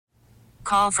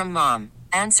call from mom.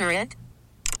 Answer it.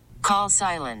 Call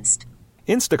silenced.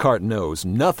 Instacart knows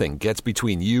nothing gets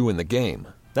between you and the game.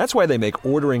 That's why they make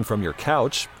ordering from your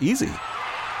couch easy.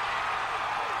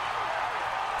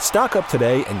 Stock up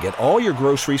today and get all your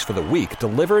groceries for the week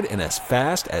delivered in as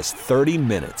fast as 30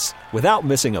 minutes without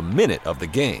missing a minute of the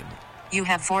game. You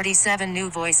have 47 new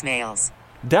voicemails.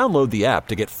 Download the app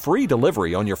to get free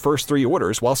delivery on your first 3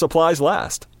 orders while supplies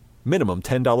last. Minimum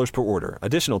 $10 per order.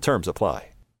 Additional terms apply.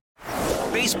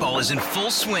 Baseball is in full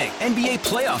swing. NBA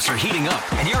playoffs are heating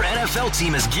up, and your NFL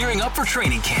team is gearing up for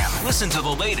training camp. Listen to the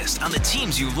latest on the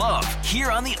teams you love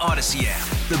here on the Odyssey app.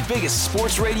 The biggest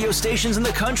sports radio stations in the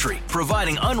country,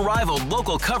 providing unrivaled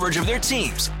local coverage of their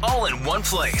teams, all in one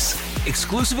place.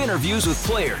 Exclusive interviews with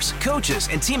players, coaches,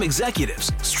 and team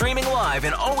executives, streaming live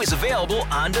and always available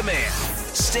on demand.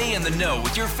 Stay in the know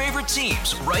with your favorite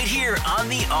teams right here on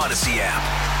the Odyssey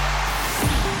app.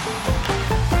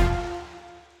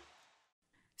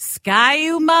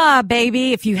 Sky-U-Ma,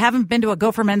 baby. If you haven't been to a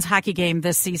Gopher men's hockey game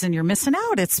this season, you're missing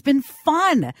out. It's been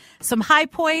fun. Some high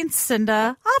points and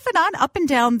off and on, up and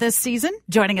down this season.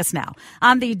 Joining us now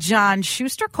on the John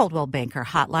Schuster Coldwell Banker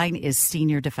Hotline is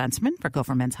senior defenseman for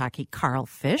Gopher men's hockey, Carl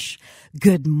Fish.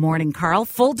 Good morning, Carl.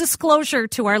 Full disclosure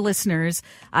to our listeners,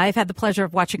 I've had the pleasure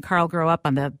of watching Carl grow up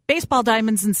on the baseball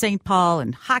diamonds in St. Paul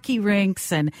and hockey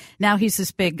rinks, and now he's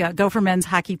this big Gopher men's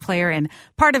hockey player and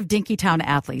part of Dinkytown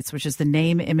Athletes, which is the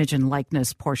name, image, and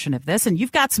likeness portion of this. And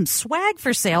you've got some swag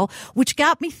for sale, which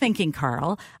got me thinking,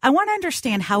 Carl. I want to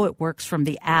understand how it works from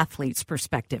the athlete's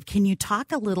perspective. Can you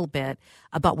talk a little bit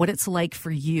about what it's like for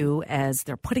you as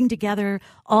they're putting together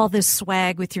all this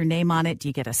swag with your name on it? Do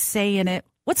you get a say in it?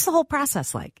 What's the whole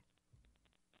process like?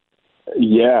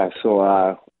 Yeah,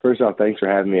 so first off, thanks for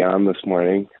having me on this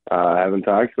morning. I haven't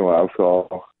talked in a while,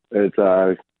 so it's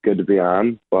good to be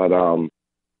on. But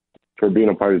for being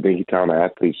a part of Dinkytown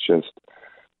Athletes, just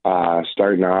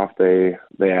starting off, they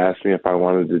asked me if I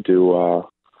wanted to do a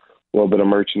little bit of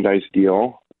merchandise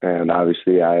deal, and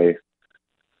obviously I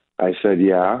said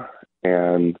yeah,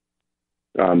 and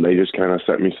they just kind of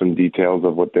sent me some details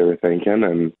of what they were thinking,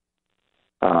 and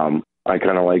I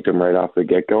kind of liked them right off the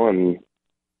get-go, and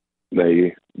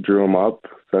they drew them up,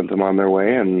 sent them on their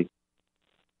way, and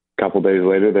a couple days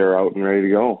later they were out and ready to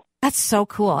go. That's so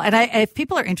cool. And if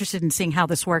people are interested in seeing how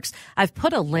this works, I've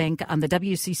put a link on the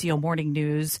WCCO Morning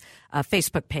News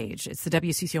Facebook page. It's the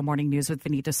WCCO Morning News with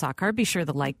Vineeta Sakar. Be sure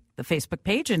to like the Facebook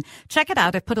page and check it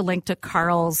out. I've put a link to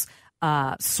Carl's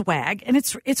swag, and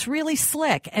it's really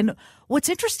slick. And what's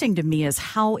interesting to me is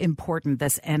how important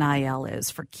this NIL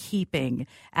is for keeping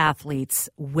athletes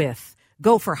with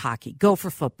Gopher hockey,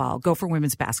 Gopher football, Gopher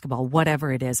women's basketball,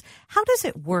 whatever it is. How does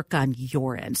it work on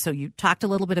your end? So you talked a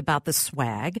little bit about the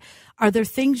swag. Are there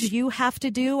things you have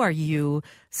to do? Are you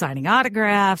signing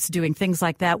autographs, doing things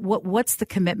like that? What's the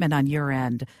commitment on your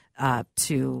end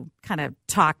to kind of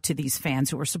talk to these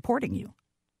fans who are supporting you?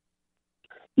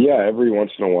 Yeah, every once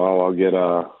in a while I'll get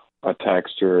a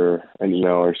text or an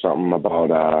email or something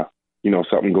about,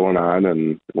 something going on,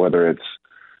 and whether it's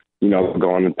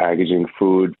going and packaging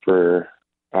food for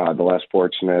the less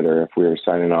fortunate, or if we were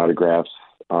signing autographs,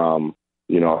 or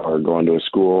going to a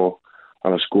school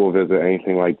on a school visit,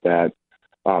 anything like that.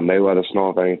 They let us know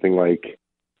if anything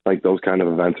like those kind of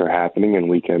events are happening, and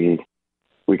we can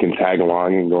tag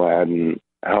along and go ahead and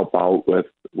help out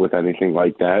with anything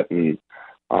like that. And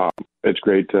it's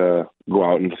great to go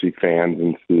out and see fans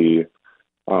and see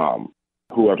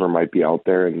whoever might be out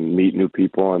there and meet new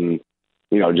people, and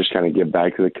just kind of give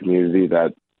back to the community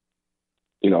that,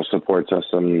 supports us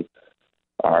and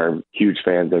are huge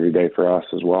fans every day for us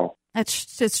as well.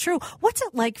 It's true. What's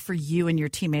it like for you and your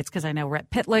teammates? Because I know Rhett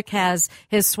Pitlick has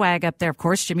his swag up there. Of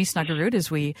course, Jimmy Snuggerud, as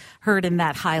we heard in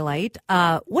that highlight.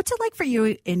 What's it like for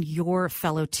you and your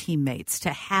fellow teammates to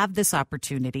have this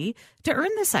opportunity to earn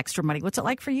this extra money? What's it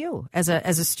like for you as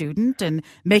a student and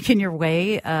making your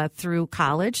way through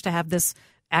college to have this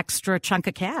extra chunk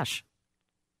of cash?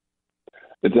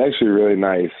 It's actually really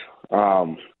nice.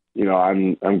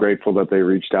 I'm grateful that they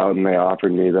reached out and they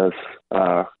offered me this,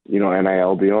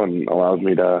 NIL deal, and allows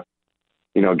me to,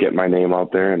 get my name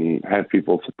out there and have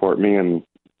people support me and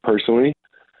personally.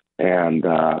 And,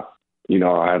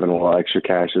 having a little extra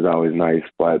cash is always nice,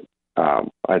 but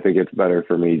I think it's better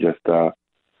for me just to,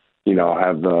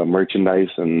 have the merchandise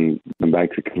and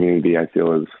back to the community. I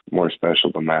feel is more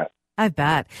special than that. I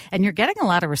bet. And you're getting a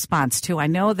lot of response, too. I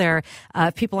know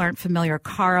if people aren't familiar,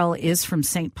 Carl is from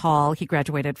St. Paul. He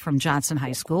graduated from Johnson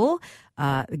High School,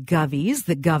 Govies,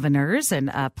 the Governors,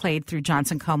 and played through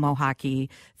Johnson Como hockey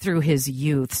through his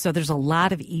youth. So there's a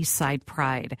lot of East Side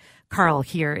pride, Carl,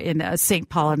 here in St.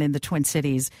 Paul and in the Twin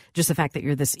Cities, just the fact that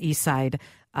you're this East Side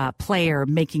player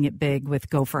making it big with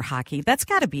Gopher hockey. That's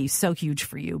got to be so huge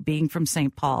for you, being from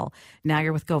St. Paul. Now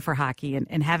you're with Gopher hockey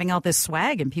and having all this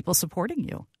swag and people supporting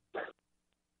you.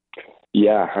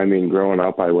 Yeah, I mean, growing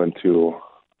up, I went to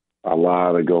a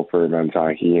lot of Gopher men's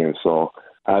hockey, and so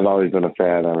I've always been a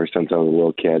fan ever since I was a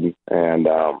little kid. And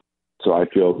so I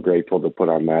feel grateful to put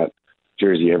on that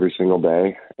jersey every single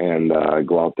day and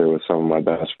go out there with some of my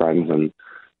best friends and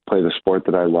play the sport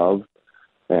that I love.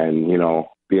 And, you know,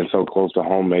 being so close to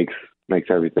home makes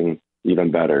everything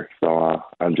even better. So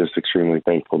I'm just extremely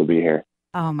thankful to be here.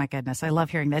 Oh, my goodness. I love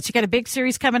hearing that. You got a big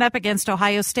series coming up against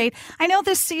Ohio State. I know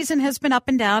this season has been up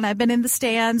and down. I've been in the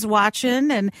stands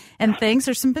watching and things.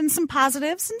 There's been some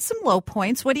positives and some low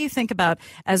points. What do you think about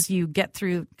as you get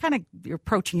through you're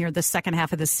approaching here the second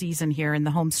half of the season here in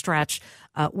the home stretch?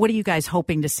 What are you guys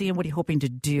hoping to see and what are you hoping to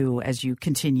do as you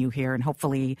continue here and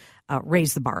hopefully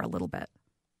raise the bar a little bit?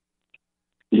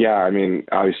 Yeah, I mean,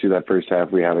 obviously that first half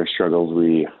we had our struggles.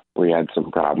 We had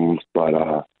some problems, but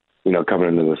you know, coming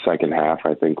into the second half,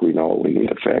 I think we know what we need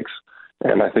to fix,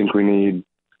 and I think we need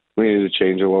to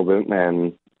change a little bit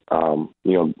and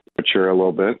you know, mature a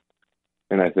little bit.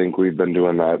 And I think we've been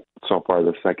doing that so far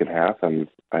the second half, and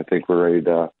I think we're ready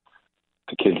to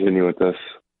continue with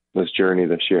this journey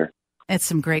this year. It's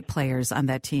some great players on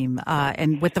that team.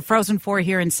 And with the Frozen Four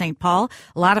here in St. Paul,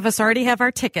 a lot of us already have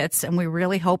our tickets, and we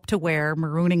really hope to wear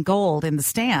maroon and gold in the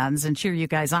stands and cheer you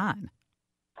guys on.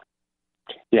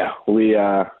 Yeah,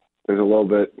 there's a little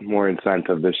bit more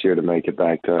incentive this year to make it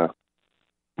back to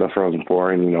the Frozen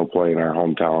Four and, you know, play in our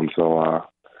hometown. So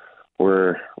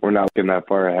we're not looking that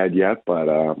far ahead yet, but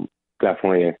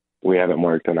definitely we have it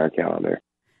marked on our calendar.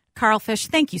 Carl Fish,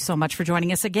 thank you so much for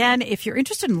joining us again. If you're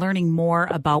interested in learning more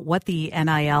about what the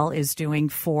NIL is doing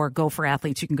for Gopher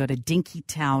athletes, you can go to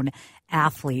Dinkytown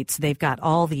Athletes. They've got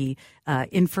all the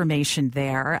information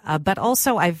there. But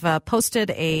also I've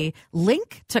posted a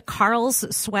link to Carl's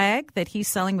swag that he's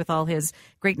selling with all his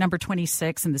great number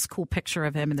 26 and this cool picture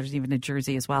of him. And there's even a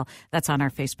jersey as well. That's on our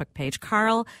Facebook page.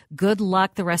 Carl, good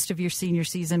luck the rest of your senior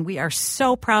season. We are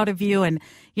so proud of you. And,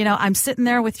 you know, I'm sitting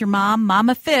there with your mom,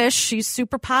 Mama Fish. She's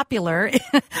super popular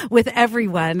with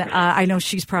everyone. I know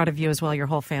she's proud of you as well, your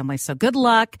whole family. So good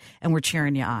luck, and we're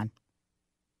cheering you on.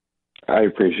 I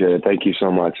appreciate it. Thank you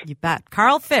so much. You bet.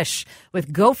 Carl Fish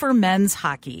with Gopher Men's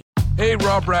Hockey. Hey,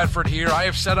 Rob Bradford here. I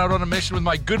have set out on a mission with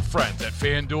my good friends at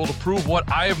FanDuel to prove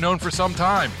what I have known for some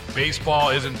time. Baseball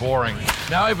isn't boring.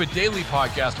 Now I have a daily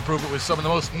podcast to prove it with some of the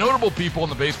most notable people in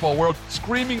the baseball world,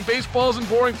 screaming baseball isn't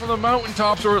boring from the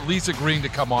mountaintops, or at least agreeing to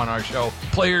come on our show.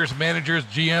 Players, managers,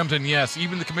 GMs, and yes,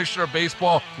 even the commissioner of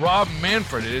baseball, Rob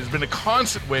Manfred. It has been a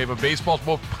constant wave of baseball's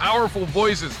most powerful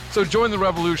voices. So join the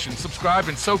revolution. Subscribe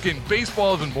and soak in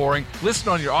Baseball Isn't Boring. Listen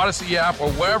on your Odyssey app or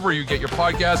wherever you get your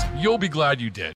podcasts. You'll be glad you did.